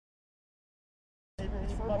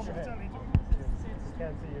off your head.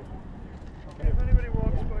 Can't see you. Okay. If anybody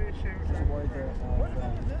walks by your shoes, what the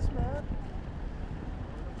hell is this, man?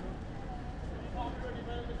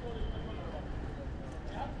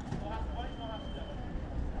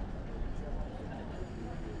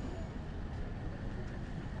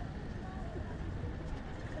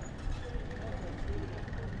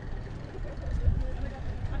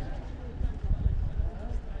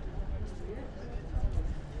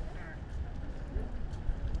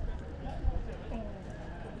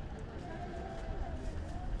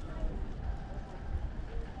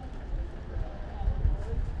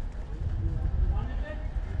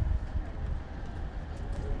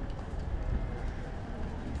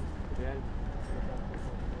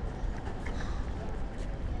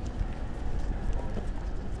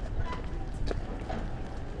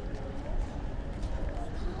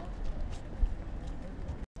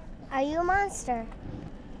 Are you a monster?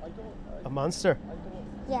 A monster?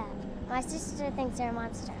 Yeah, my sister thinks you're a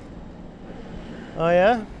monster. Oh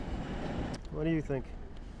yeah? What do you think?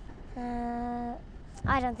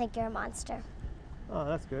 I don't think you're a monster. Oh,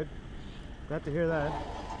 that's good. Glad to hear that.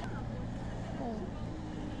 Hey,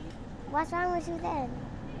 what's wrong with you then?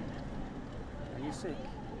 Are you sick?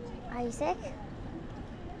 Are you sick?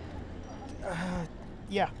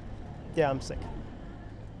 Yeah. Yeah, I'm sick.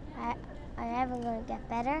 Are you ever going to get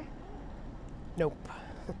better? Nope.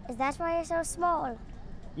 Is that why you're so small?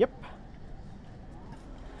 Yep.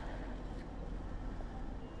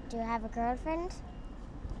 Do you have a girlfriend?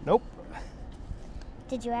 Nope.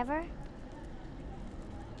 Did you ever?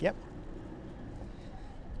 Yep.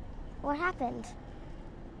 What happened?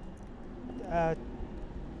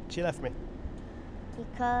 She left me.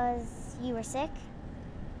 Because you were sick?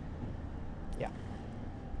 Yeah.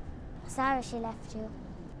 Sorry she left you.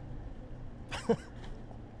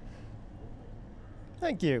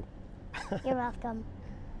 Thank you. You're welcome.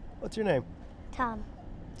 What's your name? Tom.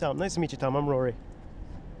 Tom. Nice to meet you, Tom. I'm Rory.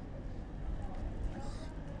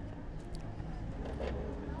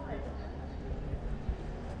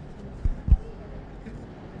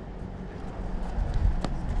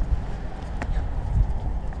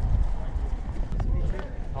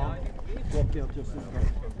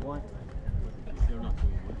 Why?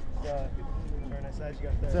 Very nice lad you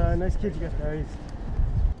got there. It's a nice kid you got there. He's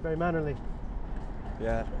very mannerly.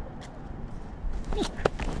 Yeah.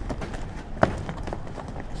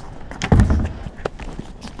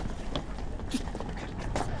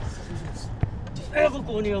 Ever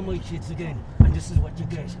go near my kids again, and this is what you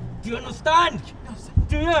get. Do you understand?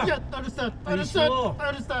 Do you? Yeah, understand. Understand. Sure?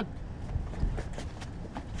 Understand.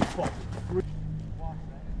 Fuck.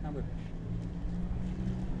 Number.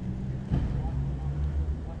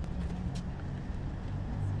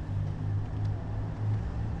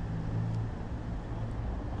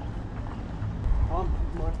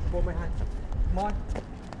 Come on, hold my hand. Come on.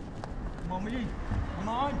 Come on, will you? Come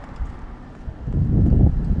on.